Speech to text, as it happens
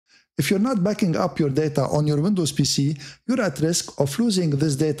If you're not backing up your data on your Windows PC, you're at risk of losing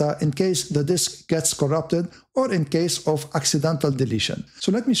this data in case the disk gets corrupted or in case of accidental deletion.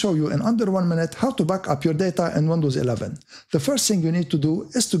 So let me show you in under 1 minute how to back up your data in Windows 11. The first thing you need to do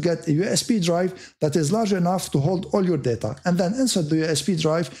is to get a USB drive that is large enough to hold all your data, and then insert the USB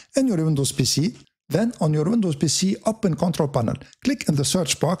drive in your Windows PC. Then on your Windows PC, open Control Panel. Click in the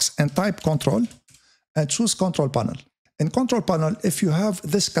search box and type Control and choose Control Panel. In Control Panel, if you have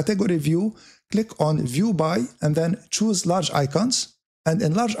this category view, click on View By and then choose Large Icons. And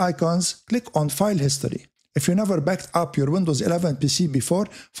in Large Icons, click on File History. If you never backed up your Windows 11 PC before,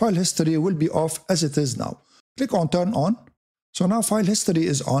 File History will be off as it is now. Click on Turn On. So now File History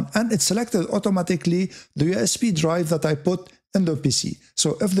is on and it selected automatically the USB drive that I put in the PC.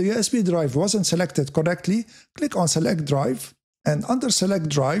 So if the USB drive wasn't selected correctly, click on Select Drive, and under Select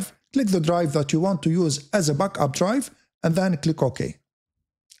Drive, click the drive that you want to use as a backup drive, and then click OK.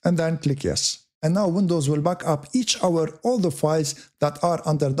 And then click Yes. And now Windows will back up each hour all the files that are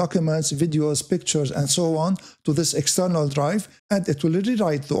under Documents, Videos, Pictures, and so on to this external drive, and it will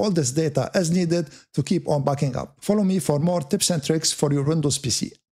rewrite all this data as needed to keep on backing up. Follow me for more tips and tricks for your Windows PC.